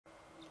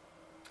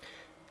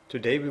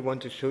Today we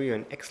want to show you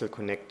an Excel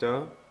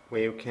connector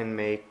where you can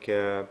make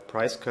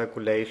price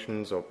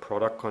calculations or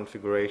product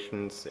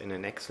configurations in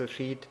an Excel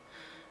sheet,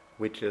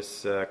 which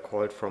is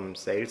called from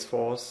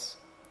Salesforce,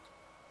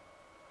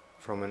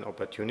 from an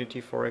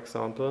Oppportunity for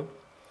example,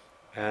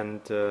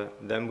 and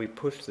then we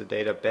push the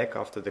data back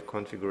after the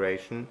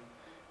configuration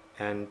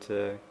and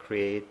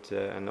create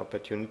an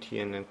opportunity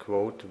and a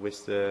quote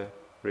with the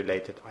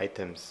related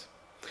items.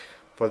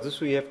 For this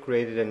we have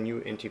created a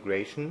new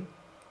integration,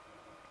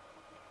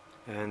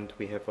 and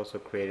we have also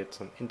created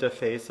some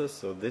interfaces.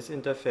 So this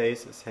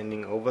interface is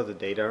handing over the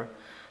data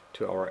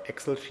to our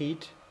Excel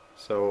sheet.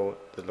 So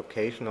the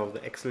location of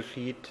the Excel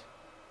sheet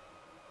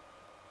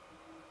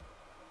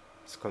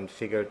is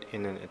configured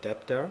in an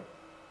adapter.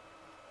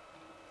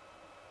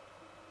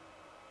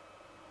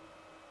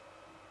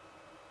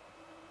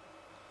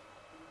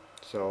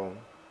 So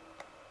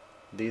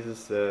this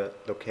is the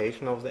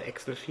location of the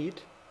Excel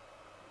sheet,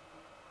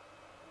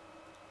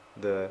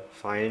 the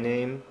file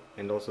name,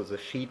 and also the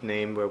sheet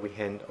name where we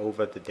hand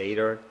over the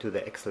data to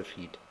the Excel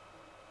sheet.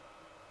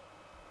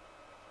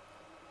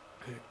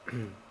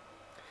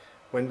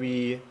 When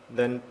we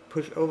then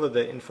push over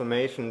the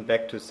information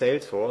back to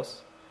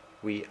Salesforce,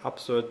 we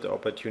upsert the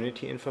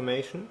opportunity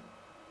information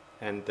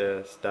and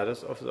the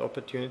status of the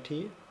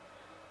opportunity.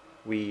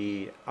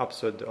 We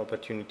upsert the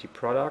opportunity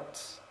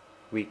products.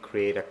 We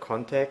create a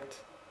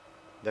contact.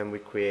 Then we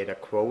create a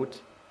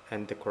quote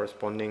and the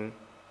corresponding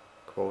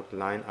quote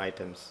line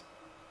items.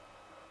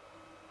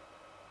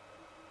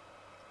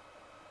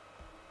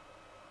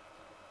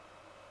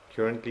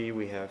 Currently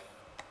we have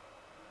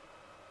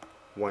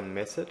one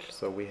message,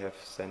 so we have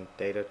sent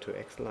data to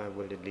Excel. I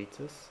will delete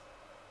this.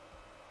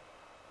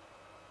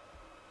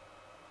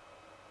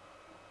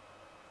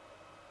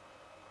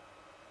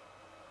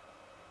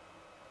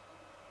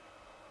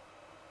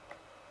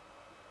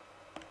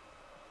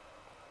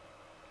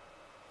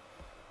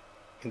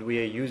 And we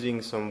are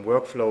using some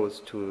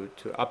workflows to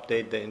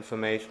update the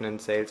information in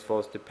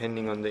Salesforce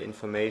depending on the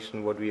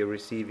information what we are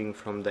receiving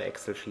from the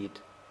Excel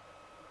sheet.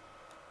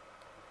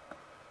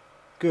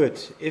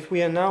 Good. If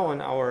we are now on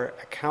our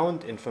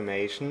account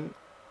information,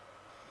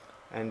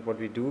 and what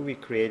we do, we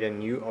create a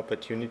new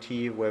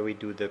opportunity where we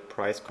do the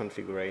price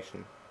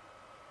configuration.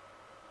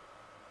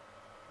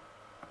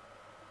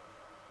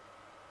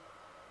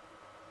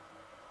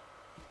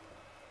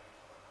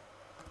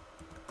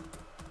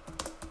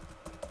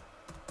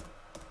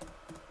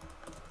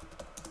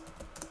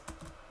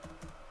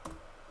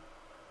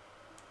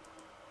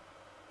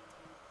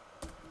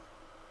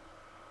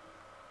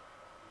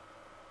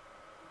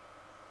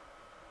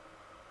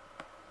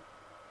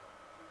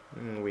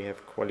 We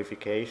have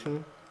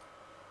qualification,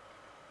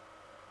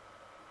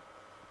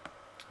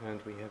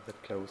 and we have the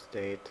close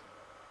date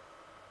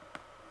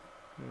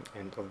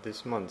end of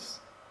this month.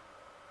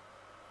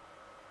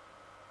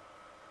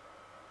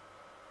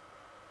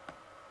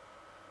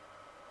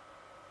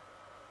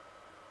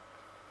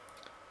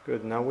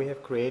 Good, now we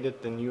have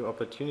created the new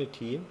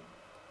opportunity,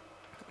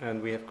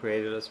 and we have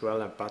created as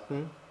well a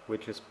button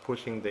which is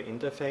pushing the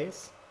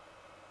interface.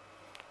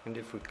 And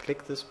if we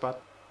click this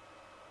button,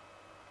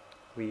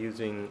 we're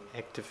using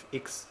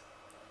ActiveX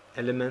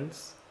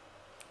elements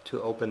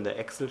to open the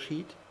Excel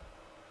sheet.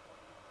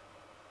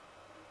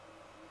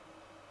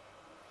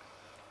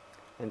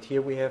 And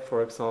here we have,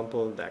 for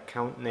example, the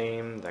account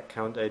name, the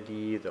account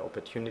ID, the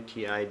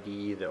opportunity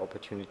ID, the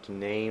opportunity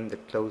name, the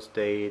close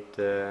date,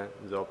 the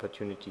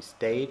opportunity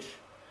stage,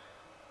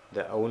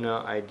 the owner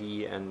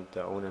ID, and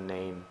the owner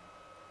name.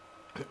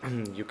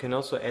 You can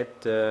also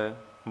add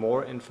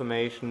more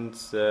information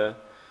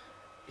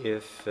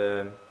if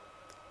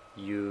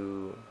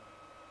you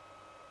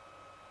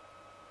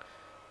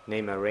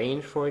name a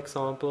range, for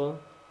example,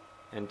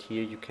 and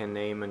here you can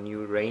name a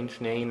new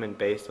range name, and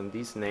based on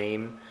this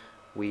name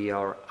we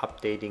are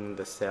updating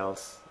the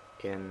cells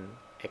in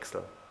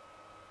Excel.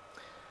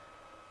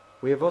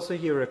 We have also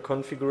here a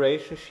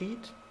configuration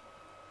sheet,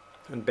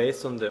 and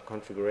based on the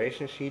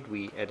configuration sheet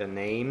we add a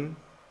name,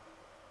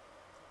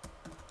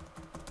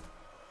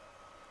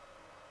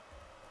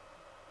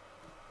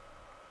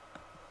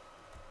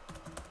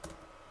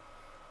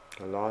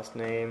 the last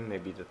name,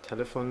 maybe the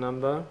telephone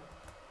number.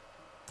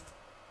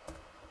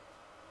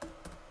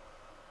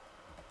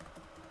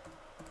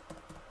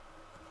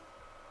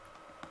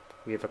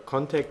 We have a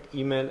contact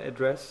email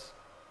address.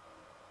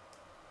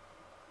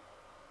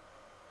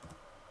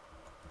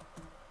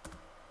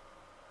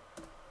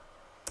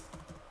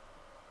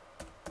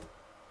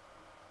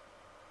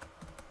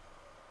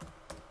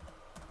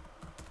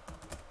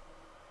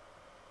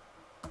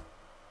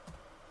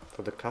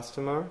 For the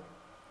customer,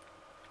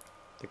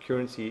 the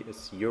currency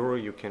is euro.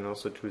 You can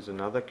also choose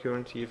another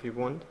currency if you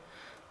want.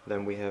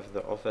 Then we have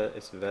the offer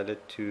is valid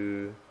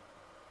to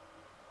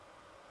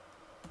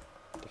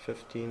the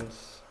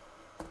 15th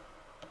of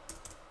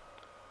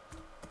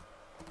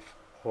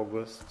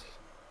August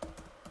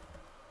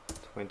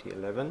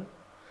 2011.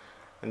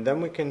 And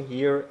then we can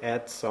here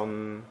add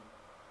some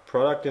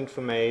product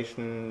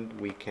information.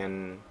 We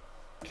can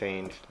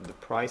change the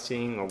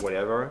pricing or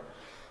whatever.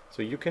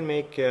 So you can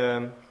make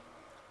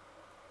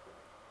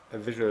a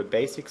Visual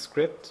Basic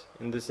script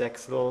in this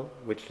Excel,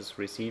 which is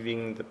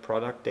receiving the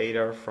product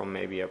data from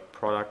maybe a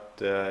product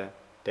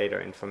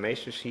data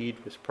information sheet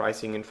with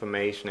pricing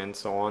information and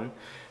so on,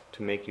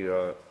 to make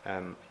your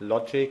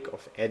logic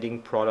of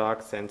adding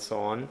products and so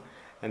on.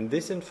 And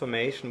this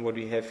information, what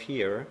we have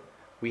here,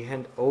 we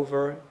hand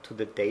over to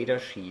the data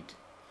sheet.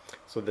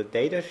 So the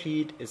data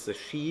sheet is a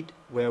sheet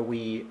where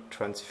we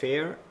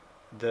transfer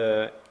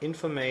the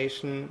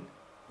information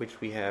which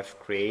we have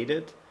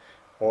created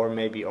or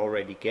maybe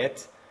already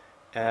get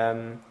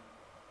to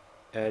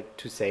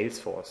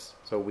Salesforce.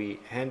 So we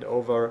hand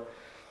over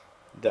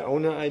the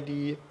owner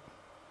ID,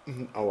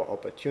 our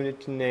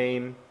opportunity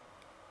name,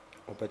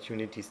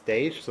 opportunity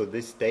stage. So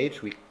this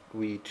stage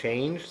we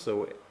change.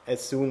 So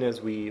as soon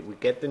as we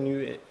get the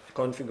new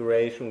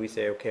configuration, we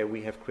say, okay,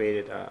 we have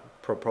created a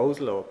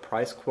proposal or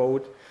price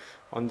quote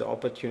on the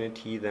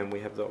opportunity. Then we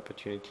have the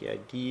opportunity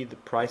ID, the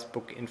price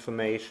book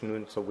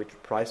information, so which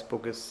price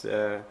book is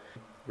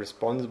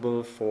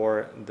responsible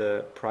for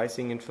the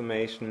pricing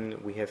information.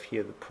 We have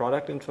here the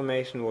product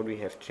information, what we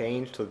have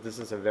changed. So this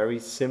is a very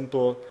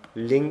simple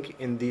link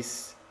in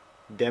this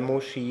demo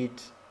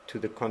sheet to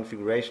the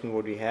configuration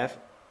what we have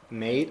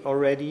made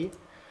already.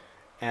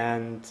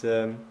 And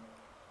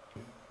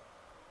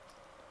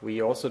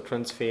we also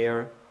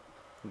transfer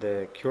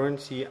the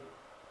currency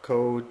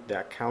code,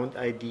 the account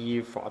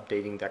ID for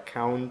updating the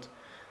account,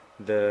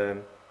 the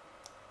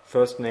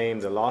first name,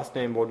 the last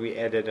name what we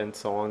added and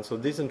so on. So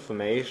this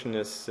information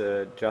is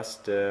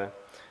just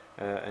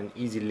an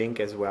easy link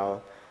as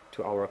well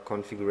to our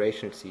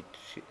configuration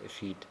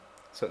sheet.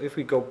 So if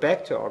we go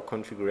back to our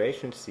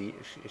configuration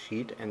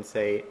sheet and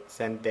say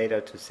send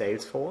data to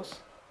Salesforce,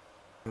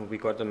 we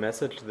got a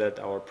message that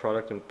our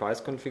product and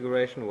price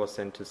configuration was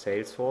sent to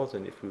Salesforce.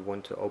 And if we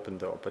want to open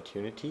the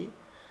opportunity,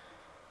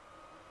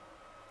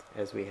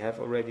 as we have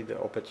already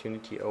the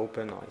opportunity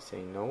open, I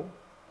say no.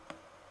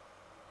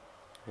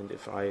 And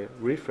if I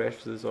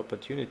refresh this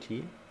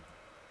opportunity,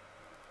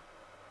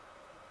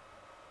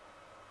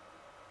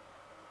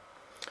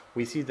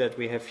 we see that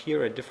we have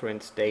here a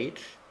different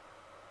stage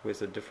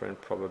with a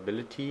different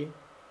probability.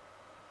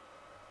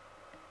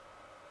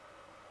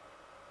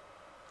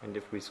 And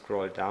if we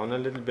scroll down a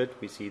little bit,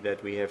 we see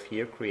that we have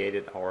here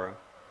created our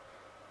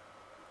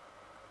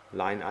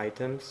line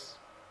items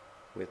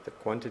with the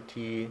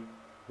quantity,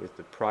 with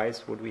the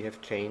price, what we have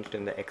changed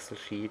in the Excel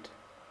sheet.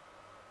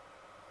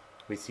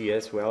 We see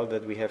as well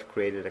that we have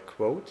created a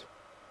quote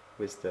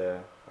with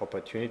the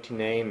opportunity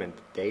name and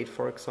the date,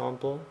 for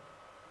example.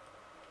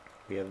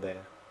 We have the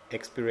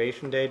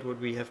expiration date, what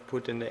we have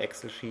put in the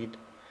Excel sheet.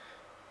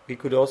 We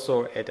could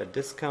also add a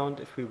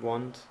discount if we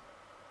want,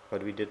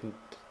 but we didn't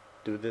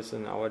do this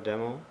in our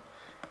demo.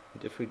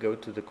 And if we go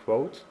to the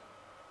quote,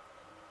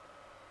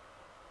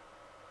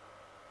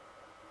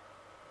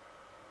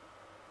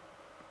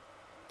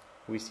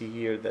 we see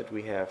here that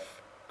we have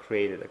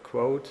created a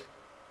quote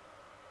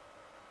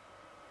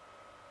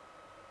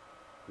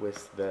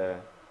with the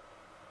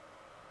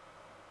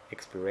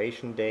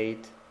expiration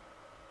date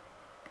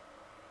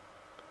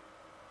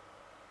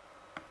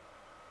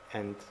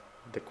and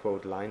the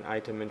quote line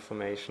item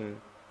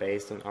information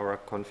based on our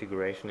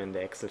configuration in the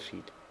Excel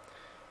sheet.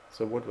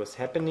 So what was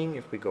happening,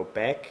 if we go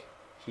back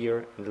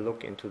here and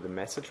look into the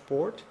message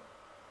board,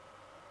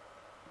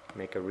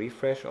 make a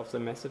refresh of the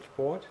message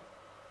board,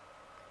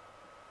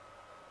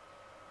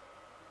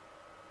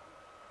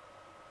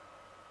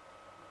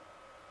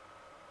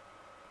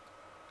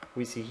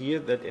 we see here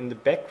that in the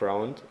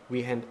background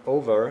we hand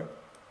over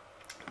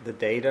the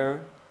data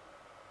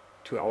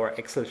to our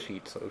Excel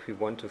sheet. So if we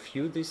want to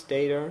view this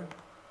data,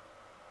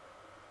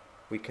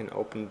 we can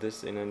open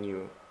this in a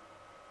new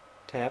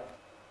tab.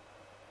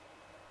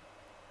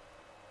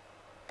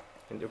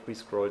 And if we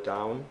scroll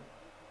down,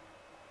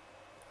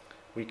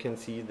 we can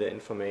see the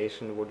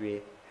information what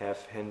we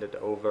have handed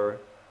over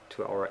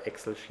to our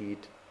Excel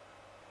sheet,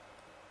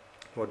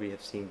 what we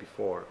have seen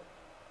before.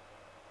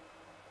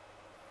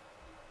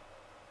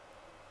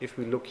 If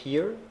we look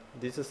here,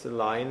 this is the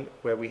line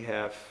where we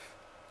have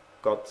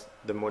got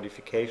the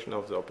modification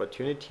of the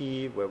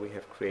opportunity, where we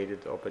have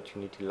created the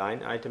opportunity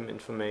line item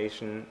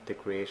information, the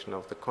creation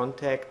of the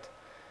contact.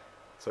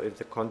 So if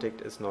the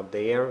contact is not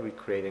there, we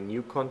create a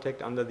new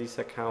contact under this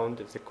account.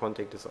 If the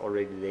contact is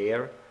already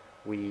there,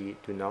 we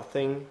do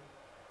nothing.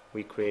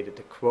 We created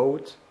a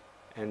quote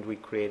and we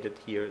created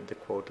here the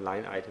quote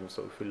line item.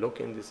 So if we look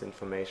in this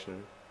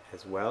information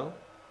as well,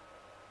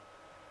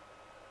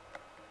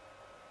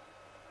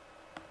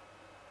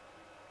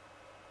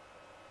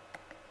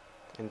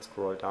 and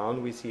scroll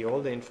down, we see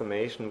all the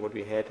information what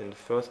we had in the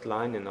first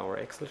line in our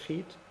Excel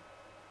sheet,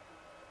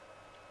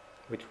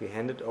 which we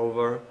handed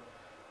over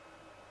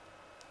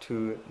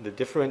to the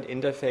different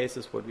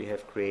interfaces what we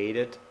have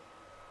created,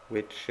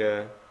 which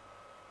were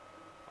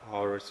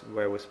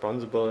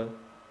responsible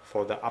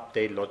for the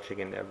update logic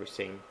and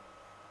everything.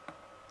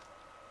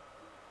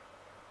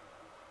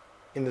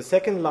 In the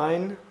second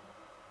line,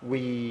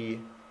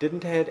 we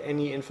didn't have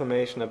any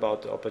information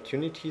about the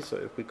opportunity. So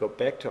if we go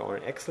back to our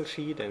Excel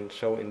sheet and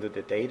show into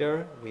the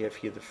data, we have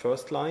here the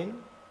first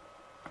line.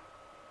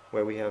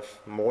 where we have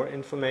more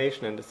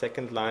information, and the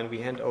second line we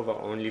hand over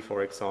only,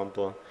 for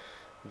example,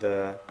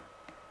 the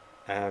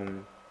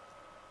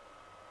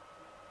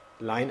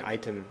line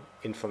item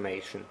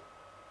information.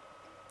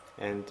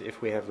 And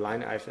if we have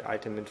line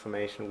item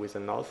information with a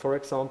null, for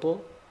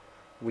example,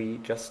 we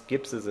just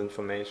skip this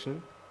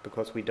information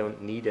because we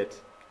don't need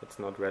it. It's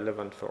not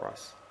relevant for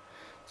us.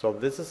 So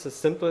this is a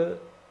simple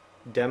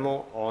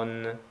demo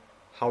on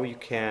how you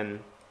can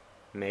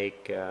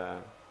make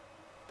a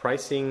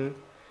pricing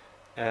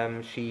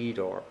sheet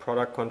or a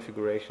product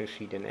configuration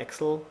sheet in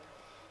Excel,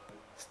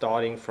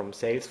 starting from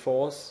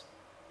Salesforce,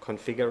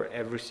 configure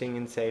everything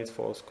in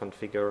Salesforce,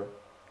 configure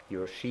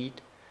your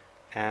sheet,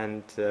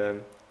 and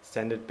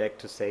send it back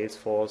to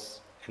Salesforce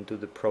and do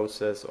the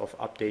process of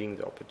updating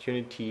the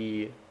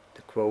opportunity,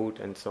 the quote,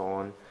 and so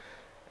on.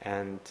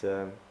 And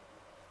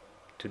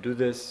to do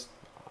this,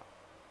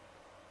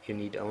 you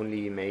need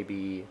only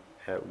maybe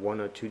 1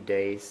 or 2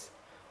 days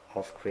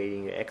of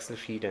creating an Excel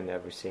sheet and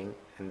everything,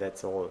 and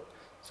that's all.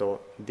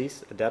 So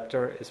this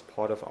adapter is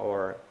part of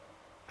our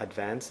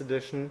advanced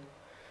edition.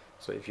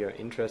 So if you're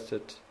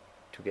interested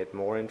to get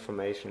more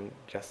information,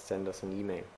 just send us an email.